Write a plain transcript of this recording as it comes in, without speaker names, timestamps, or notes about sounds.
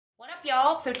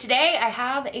y'all? So today I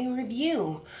have a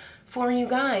review for you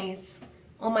guys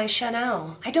on my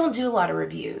Chanel. I don't do a lot of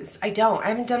reviews. I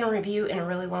haven't done a review in a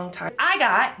really long time. I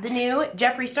got the new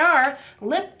Jeffree Star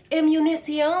Lip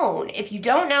Immunición. If you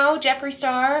don't know, Jeffree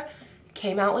Star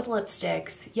came out with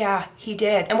lipsticks. Yeah, he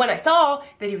did. And when I saw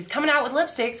that he was coming out with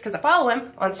lipsticks, because I follow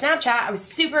him on Snapchat, I was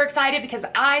super excited because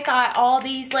I thought all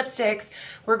these lipsticks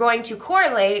were going to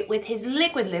correlate with his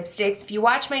liquid lipsticks. If you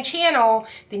watch my channel,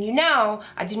 then you know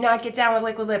I do not get down with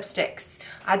liquid lipsticks.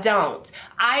 I don't.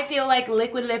 I feel like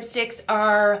liquid lipsticks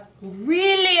are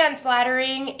really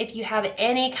unflattering if you have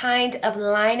any kind of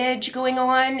lineage going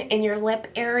on in your lip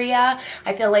area.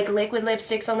 I feel like liquid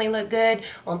lipsticks only look good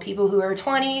on people who are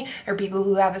 20 or people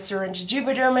who have a syringe of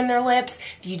Juvederm in their lips.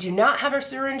 If you do not have a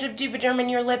syringe of Juvederm in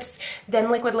your lips, then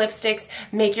liquid lipsticks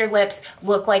make your lips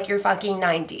look like you're fucking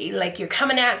 90. Like you're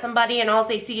coming at somebody and all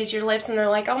they see is your lips and they're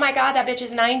like, oh my God, that bitch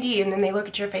is 90. And then they look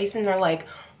at your face and they're like,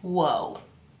 whoa.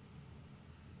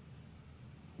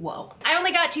 Whoa. I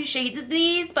only got 2 shades of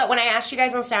these, but when I asked you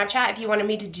guys on Snapchat if you wanted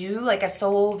me to do like a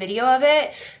sole video of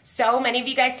it, so many of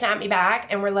you guys snapped me back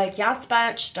and were like, yes,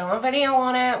 bitch, do a video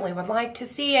on it. We would like to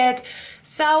see it.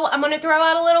 So I'm gonna throw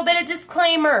out a little bit of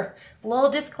disclaimer.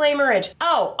 Little disclaimerage.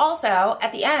 Oh, also,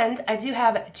 at the end, I do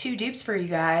have 2 dupes for you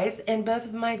guys, and both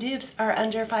of my dupes are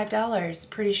under $5.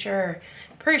 Pretty sure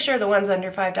the one's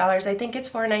under $5. I think it's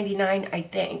 $4.99, I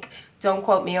think. Don't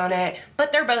quote me on it,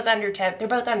 but they're both under 10, they're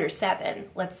both under 7,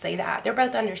 let's say that. They're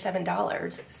both under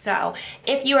 $7. So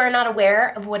if you are not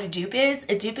aware of what a dupe is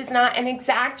not an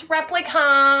exact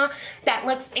replica that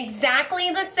looks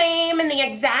exactly the same in the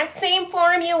exact same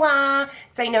formula.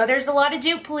 So I know there's a lot of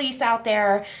dupe police out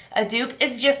there. A dupe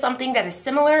is just something that is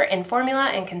similar in formula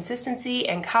and consistency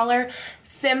and color.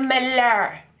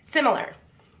 Similar,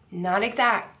 not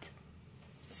exact,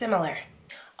 similar.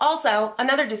 Also,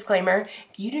 another disclaimer,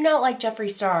 if you do not like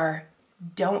Jeffree Star,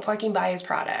 don't fucking buy his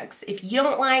products. If you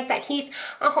don't like that he's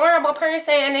a horrible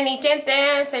person and he did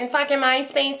this and fucking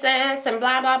MySpace this and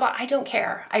blah, blah, blah, I don't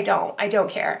care. I don't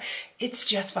care. It's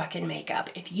just fucking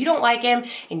makeup. If you don't like him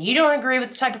and you don't agree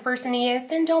with the type of person he is,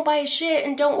 then don't buy his shit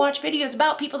and don't watch videos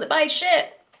about people that buy his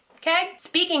shit. Okay?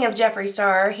 Speaking of Jeffree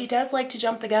Star, he does like to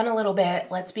jump the gun a little bit.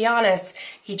 Let's be honest.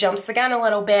 He jumps the gun a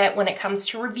little bit when it comes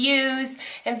to reviews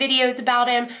and videos about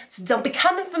him. So don't be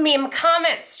coming for me in my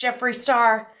comments, Jeffree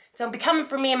Star. Don't be coming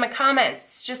for me in my comments.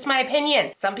 It's just my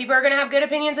opinion. Some people are going to have good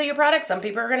opinions of your product. Some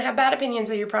people are going to have bad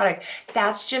opinions of your product.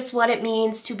 That's just what it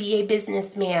means to be a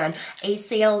businessman, a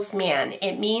salesman.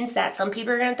 It means that some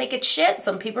people are going to think it's shit.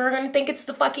 Some people are going to think it's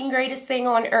the fucking greatest thing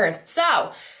on earth.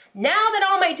 So, now that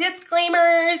all my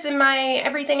disclaimers and my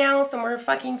everything else, and we're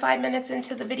fucking 5 minutes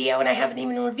into the video and I haven't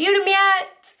even reviewed them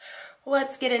yet,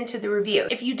 let's get into the review.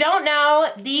 If you don't know,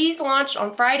 these launched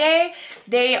on Friday.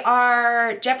 They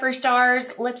are Jeffree Star's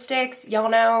lipsticks. Y'all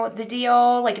know the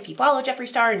deal. Like if you follow Jeffree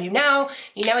Star and you know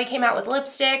he came out with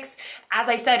lipsticks. As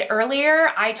I said earlier,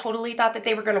 I totally thought that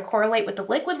they were going to correlate with the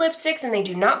liquid lipsticks, and they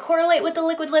do not correlate with the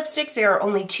liquid lipsticks. There are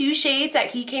only 2 shades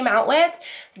that he came out with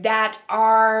that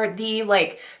are the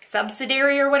like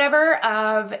subsidiary or whatever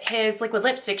of his liquid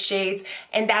lipstick shades,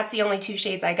 and that's the only 2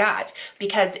 shades I got.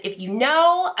 Because if you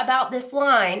know about this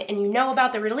line and you know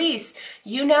about the release,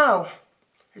 you know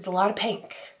there's a lot of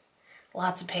pink,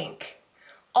 lots of pink,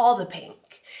 all the pink.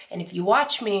 And if you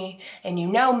watch me and you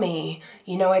know me,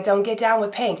 you know I don't get down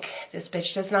with pink. This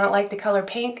bitch does not like the color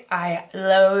pink. I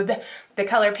loathe the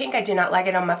color pink. I do not like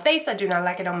it on my face. I do not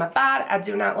like it on my body. I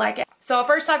do not like it. So I'll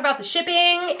first talk about the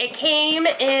shipping. It came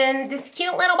in this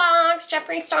cute little box,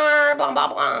 Jeffree Star, blah, blah,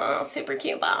 blah. Super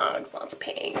cute box, lots of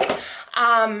pink.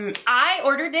 I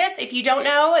ordered this. If you don't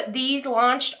know, these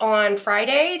launched on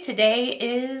Friday. Today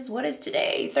is, what is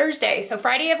today? Thursday. So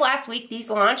Friday of last week, these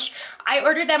launched. I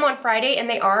ordered them on Friday and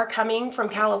they are coming from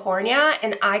California,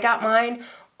 and I got mine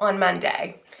on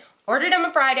Monday. Ordered them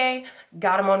on Friday,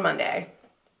 got them on Monday.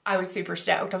 I was super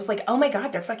stoked. I was like, oh my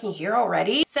God, they're fucking here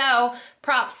already. So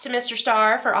props to Mr.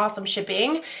 Star for awesome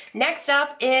shipping. Next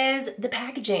up is the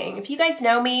packaging. If you guys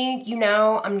know me, you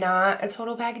know I'm not a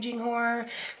total packaging whore.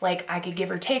 Like I could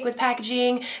give or take with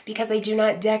packaging because I do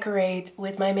not decorate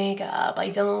with my makeup.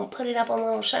 I don't put it up on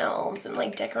little shelves and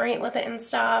like decorate with it and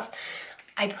stuff.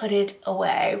 I put it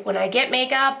away. When I get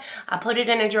makeup, I put it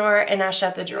in a drawer and I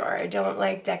shut the drawer. I don't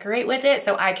like decorate with it,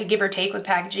 so I could give or take with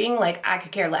packaging. Like I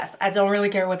could care less. I don't really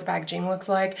care what the packaging looks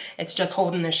like. It's just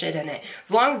holding the shit in it.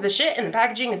 As long as the shit in the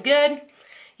packaging is good,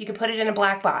 you can put it in a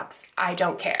black box. I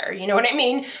don't care, you know what I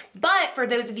mean? But for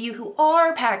those of you who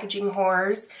are packaging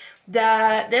whores,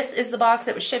 this is the box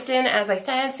that was shipped in, as I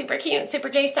said, super cute, super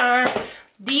J-Star.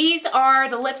 These are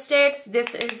the lipsticks.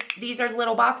 These are the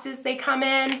little boxes they come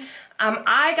in.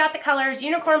 I got the colors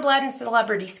Unicorn Blood and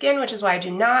Celebrity Skin, which is why I do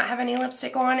not have any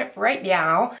lipstick on right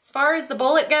now. As far as the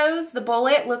bullet goes, the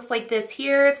bullet looks like this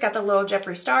here. It's got the little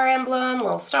Jeffree star emblem,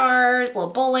 little stars, little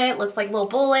bullet, looks like little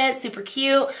bullet, super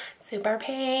cute, super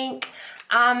pink.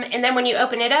 And then when you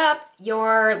open it up,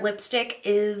 your lipstick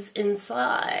is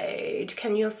inside.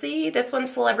 Can you see? This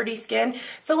one's Celebrity Skin.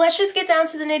 So let's just get down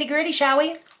to the nitty gritty, shall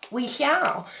we? We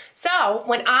shall. So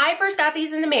when I first got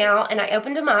these in the mail and I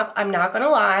opened them up, I'm not gonna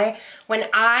lie, when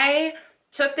I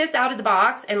took this out of the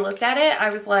box and looked at it,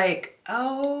 I was like,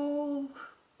 oh,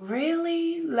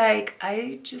 really? Like,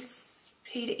 I just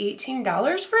paid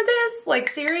 $18 for this? Like,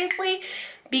 seriously?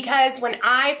 Because when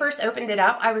I first opened it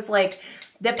up, I was like,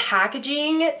 the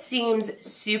packaging seems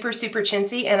super, super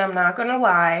chintzy, and I'm not gonna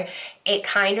lie, it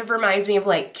kind of reminds me of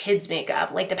like kids makeup,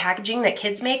 like the packaging that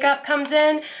kids makeup comes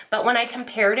in. But when I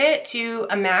compared it to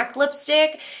a MAC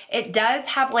lipstick, it does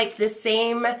have like the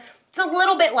same, it's a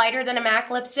little bit lighter than a MAC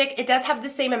lipstick. It does have the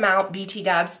same amount, BT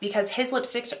Dubs, because his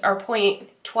lipsticks are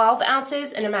 0.12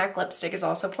 ounces and a MAC lipstick is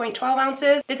also 0.12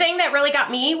 ounces. The thing that really got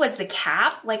me was the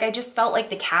cap. Like, I just felt like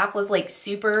the cap was like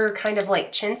super kind of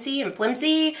like chintzy and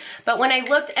flimsy. But when I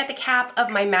looked at the cap of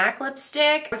my MAC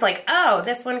lipstick, I was like, oh,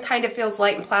 this one kind of feels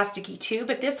light and plasticky too,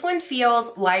 but this one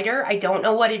feels lighter. I don't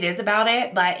know what it is about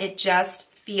it, but it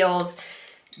just feels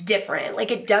different.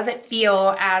 Like, it doesn't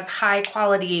feel as high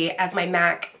quality as my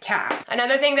MAC cap.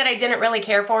 Another thing that I didn't really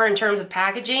care for in terms of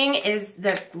packaging is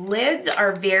the lids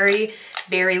are very,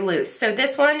 very loose. So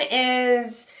this one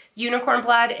is Unicorn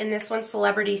Blood and this one's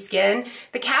Celebrity Skin.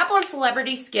 The cap on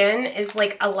Celebrity Skin is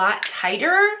like a lot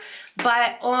tighter,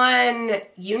 but on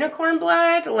Unicorn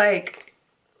Blood, like,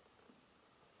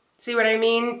 see what I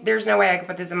mean? There's no way I could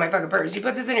put this in my fucking purse. You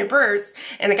put this in your purse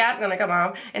and the cap's gonna come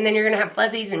off and then you're gonna have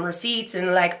fuzzies and receipts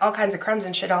and like all kinds of crumbs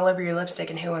and shit all over your lipstick,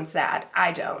 and who wants that?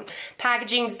 I don't.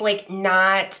 Packaging's like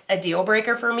not a deal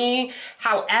breaker for me.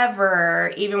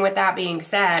 However, even with that being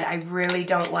said, I really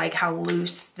don't like how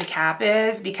loose the cap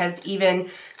is, because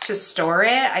even to store it,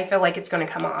 I feel like it's gonna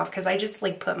come off because I just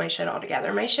like put my shit all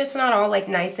together. My shit's not all like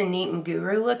nice and neat and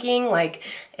guru looking, like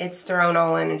it's thrown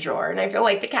all in a drawer, and I feel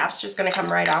like the cap's just gonna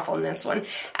come right off on this one.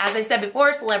 As I said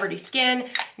before, Celebrity Skin,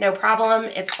 no problem.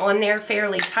 It's on there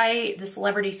fairly tight. The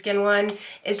Celebrity Skin one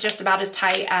is just about as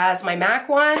tight as my MAC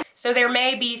one. So there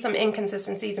may be some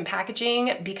inconsistencies in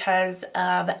packaging because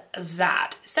of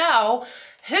that. So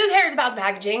who cares about the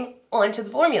packaging? On to the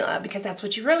formula, because that's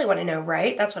what you really want to know,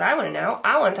 right? That's what I want to know.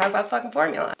 I want to talk about the fucking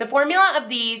formula. The formula of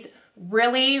these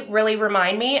really, really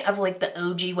remind me of like the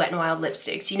OG Wet n Wild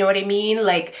lipsticks. You know what I mean?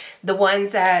 Like the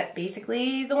ones that,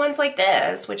 basically the ones like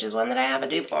this, which is one that I have a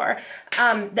dupe for.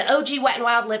 The OG Wet n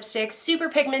Wild lipsticks, super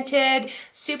pigmented,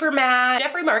 super matte.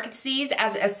 Jeffree markets these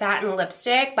as a satin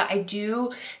lipstick, but I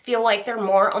do feel like they're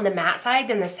more on the matte side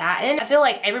than the satin. I feel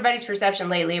like everybody's perception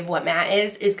lately of what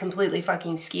matte is completely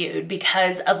fucking skewed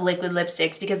because of liquid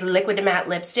lipsticks, because the liquid to matte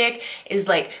lipstick is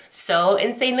like so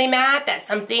insanely matte that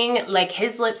something like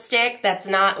his lipstick that's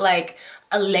not like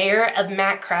a layer of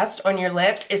matte crust on your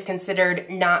lips is considered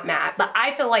not matte. But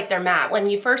I feel like they're matte. When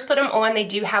you first put them on, they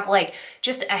do have like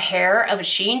just a hair of a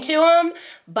sheen to them,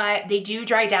 but they do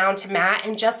dry down to matte.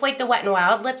 And just like the Wet n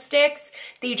Wild lipsticks,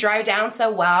 they dry down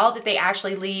so well that they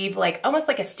actually leave like almost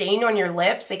like a stain on your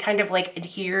lips. They kind of like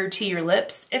adhere to your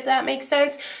lips, if that makes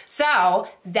sense. So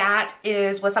that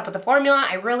is what's up with the formula.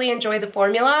 I really enjoy the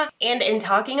formula. And in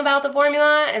talking about the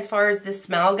formula, as far as the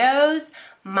smell goes,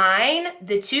 mine,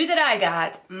 the two that I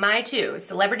got, my two,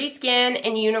 Celebrity Skin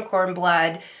and Unicorn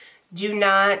Blood, do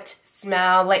not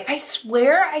smell like, I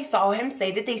swear I saw him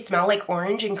say that they smell like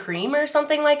orange and cream or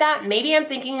something like that. Maybe I'm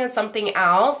thinking of something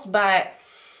else, but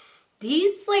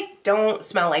these like don't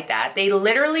smell like that. They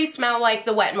literally smell like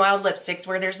the Wet n Wild lipsticks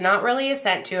where there's not really a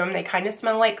scent to them. They kind of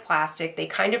smell like plastic. They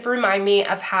kind of remind me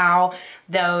of how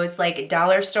those like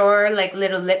dollar store, like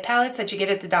little lip palettes that you get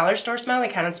at the dollar store smell. They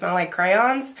kind of smell like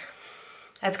crayons.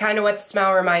 That's kind of what the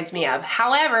smell reminds me of.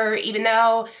 However, even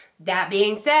though that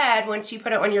being said, once you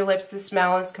put it on your lips, the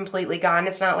smell is completely gone.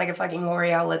 It's not like a fucking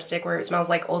L'Oreal lipstick where it smells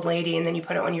like Old Lady and then you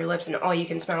put it on your lips and all you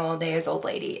can smell all day is Old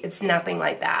Lady. It's nothing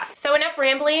like that. So enough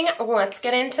rambling, let's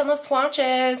get into the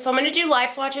swatches. So I'm gonna do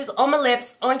live swatches on my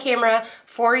lips on camera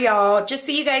for y'all, just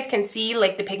so you guys can see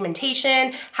like the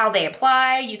pigmentation, how they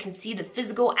apply. You can see the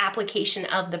physical application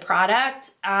of the product.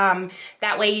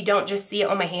 That way you don't just see it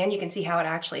on my hand, you can see how it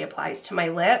actually applies to my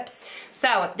lips.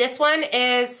 So this one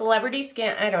is Celebrity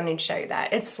Skin. I don't need to show you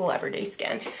that. It's Celebrity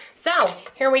Skin. So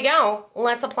here we go.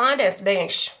 Let's apply this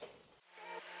bitch.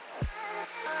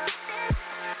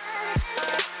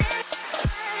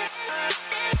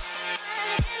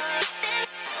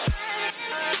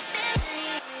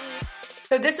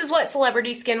 So this is what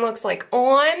Celebrity Skin looks like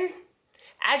on.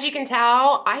 As you can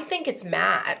tell, I think it's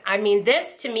matte. I mean,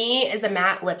 this to me is a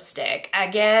matte lipstick.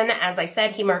 Again, as I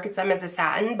said, he markets them as a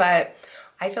satin, but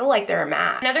I feel like they're a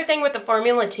matte. Another thing with the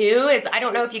formula too is, I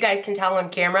don't know if you guys can tell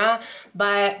on camera,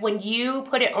 but when you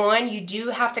put it on, you do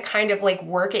have to kind of like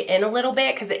work it in a little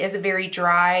bit because it is a very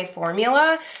dry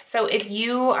formula. So if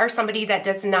you are somebody that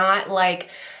does not like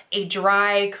a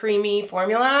dry, creamy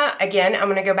formula, again, I'm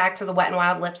gonna go back to the Wet n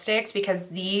Wild lipsticks because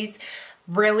these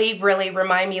really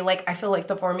remind me, like, I feel like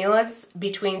the formulas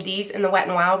between these and the Wet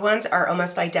n Wild ones are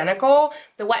almost identical.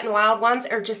 The Wet n Wild ones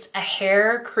are just a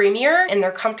hair creamier and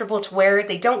they're comfortable to wear.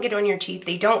 They don't get on your teeth,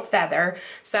 they don't feather.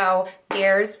 So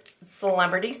here's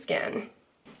Celebrity Skin.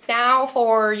 Now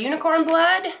for Unicorn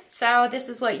Blood. So this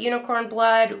is what Unicorn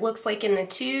Blood looks like in the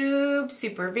tube.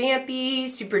 Super vampy,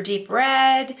 super deep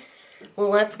red. Well,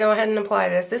 let's go ahead and apply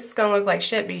this. This is gonna look like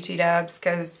shit, BT dubs,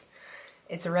 because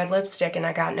it's a red lipstick and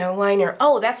I got no liner.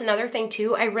 Oh, that's another thing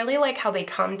too. I really like how they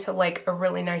come to like a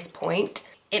really nice point.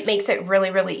 It makes it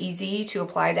really easy to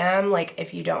apply them, like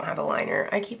if you don't have a liner.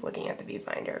 I keep looking at the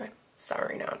viewfinder.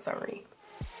 Sorry, not sorry.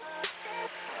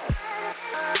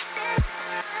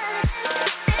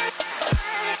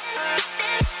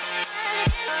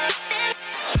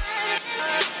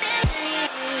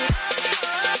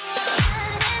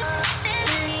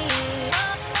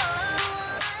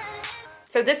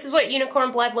 So this is what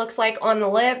Unicorn Blood looks like on the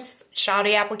lips.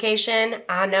 Shoddy application,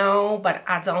 I know, but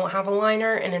I don't have a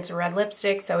liner and it's a red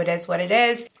lipstick, so it is what it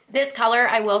is. This color,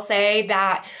 I will say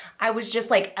that I was just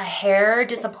like a hair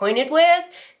disappointed with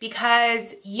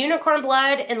because Unicorn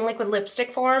Blood in liquid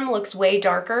lipstick form looks way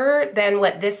darker than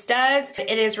what this does.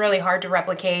 It is really hard to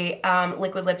replicate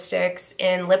liquid lipsticks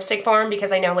in lipstick form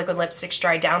because I know liquid lipsticks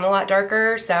dry down a lot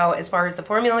darker. So as far as the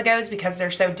formula goes, because they're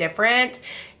so different,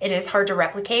 it is hard to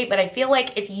replicate. But I feel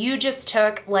like if you just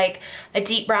took like a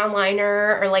deep brown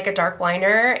liner or like a dark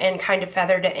liner and kind of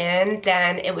feathered it in,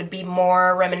 then it would be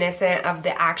more reminiscent of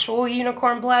the actual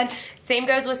Unicorn Blood. Same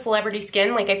goes with Celebrity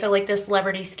Skin. Like I feel like the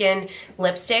Celebrity Skin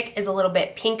lipstick is a little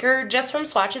bit pinker just from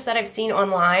swatches that I've seen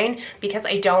online because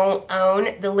I don't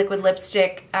own the liquid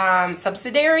lipstick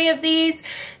subsidiary of these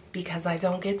because I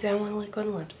don't get down with liquid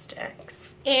lipsticks.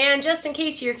 And just in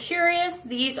case you're curious,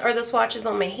 these are the swatches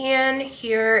on my hand.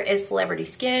 Here is Celebrity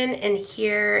Skin and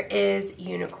here is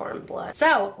Unicorn Blood.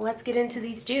 So let's get into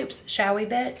these dupes, shall we,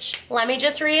 bitch? Let me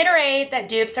just reiterate that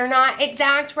dupes are not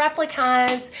exact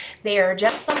replicas. They are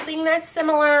just something that's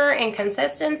similar in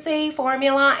consistency,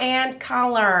 formula, and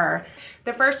color.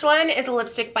 The first one is a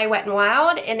lipstick by Wet n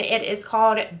Wild and it is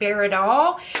called Bare It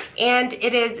All, and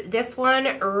it is this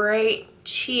one right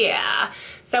here.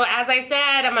 So as I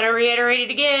said, I'm gonna reiterate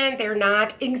it again, they're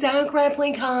not exact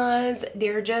replicas,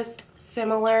 they're just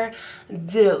similar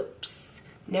dupes.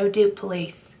 No dupe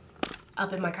police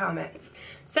up in my comments.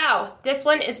 So this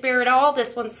one is Bare It All,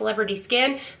 this one's Celebrity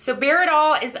Skin. So Bare It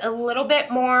All is a little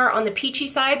bit more on the peachy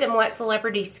side than what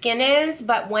Celebrity Skin is,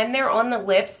 but when they're on the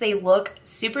lips, they look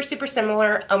super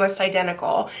similar, almost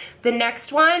identical. The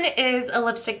next one is a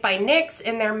lipstick by NYX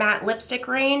in their matte lipstick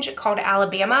range called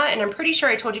Alabama, and I'm pretty sure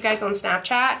I told you guys on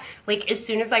Snapchat, like as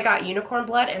soon as I got Unicorn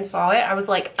Blood and saw it, I was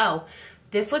like, oh,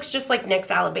 this looks just like NYX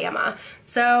Alabama.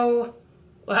 So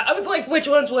I was like, which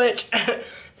one's which?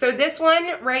 So this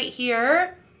one right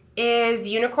here is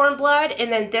Unicorn Blood,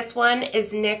 and then this one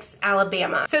is NYX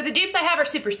Alabama. So the dupes I have are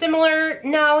super similar.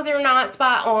 No, they're not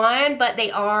spot on, but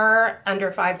they are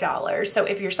under $5. So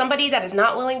if you're somebody that is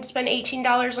not willing to spend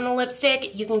 $18 on a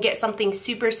lipstick, you can get something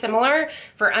super similar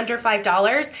for under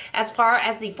 $5. As far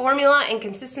as the formula and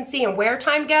consistency and wear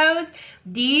time goes,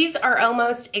 these are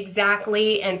almost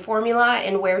exactly in formula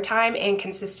and wear time and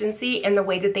consistency and the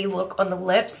way that they look on the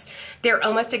lips. They're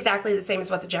almost exactly the same as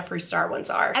what the Jeffree Star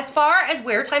ones are. As far as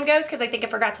wear time goes, because I think I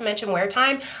forgot to mention wear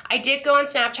time, I did go on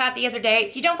Snapchat the other day.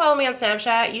 If you don't follow me on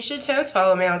Snapchat, you should too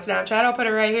follow me on Snapchat. I'll put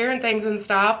it right here and things and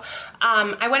stuff.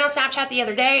 I went on Snapchat the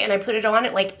other day and I put it on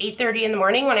at like 8:30 in the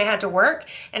morning when I had to work,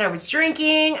 and I was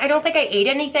drinking. I don't think I ate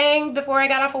anything before I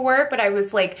got off of work, but I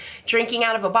was like drinking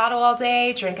out of a bottle all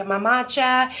day, drinking my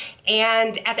matcha,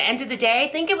 and at the end of the day,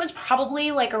 I think it was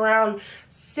probably like around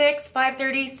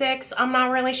 5:36, I'm not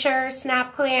really sure.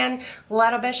 Snap Clan,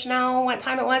 let a bitch know what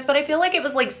time it was, but I feel like it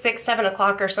was like 7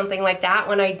 o'clock or something like that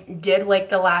when I did like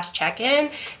the last check-in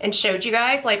and showed you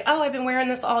guys like, oh, I've been wearing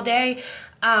this all day.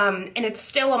 And it's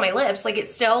still on my lips. Like,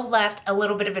 it still left a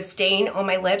little bit of a stain on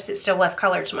my lips. It still left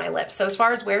color to my lips. So as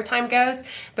far as wear time goes,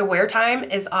 the wear time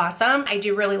is awesome. I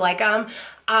do really like them.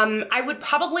 I would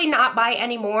probably not buy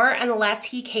any more unless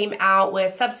he came out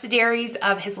with subsidiaries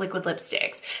of his liquid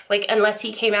lipsticks. Like unless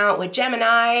he came out with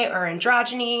Gemini or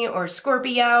Androgyny or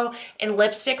Scorpio in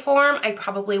lipstick form, I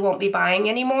probably won't be buying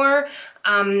anymore.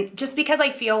 Just because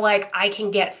I feel like I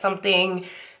can get something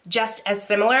just as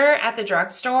similar at the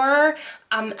drugstore,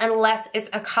 unless it's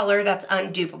a color that's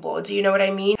undupable. Do you know what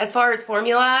I mean? As far as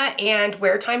formula and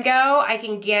wear time go, I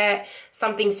can get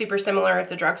something super similar at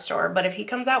the drugstore. But if he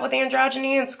comes out with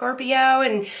Androgyny and Scorpio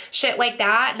and shit like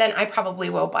that, then I probably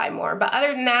will buy more. But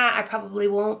other than that, I probably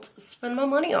won't spend my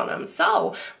money on them.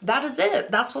 So that is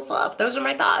it. That's what's up. Those are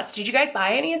my thoughts. Did you guys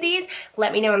buy any of these?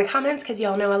 Let me know in the comments, because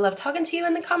y'all know I love talking to you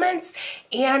in the comments.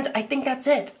 And I think that's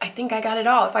it. I think I got it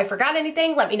all. If I forgot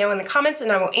anything, let me know in the comments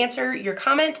and I will answer your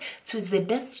comment to the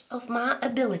best of my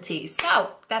ability.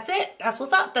 So that's it. That's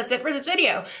what's up. That's it for this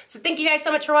video. So thank you guys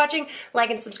so much for watching. Like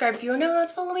and subscribe if you want to.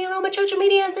 Follow me on all my social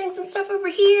media and things and stuff over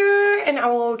here. And I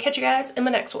will catch you guys in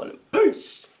my next one.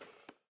 Peace.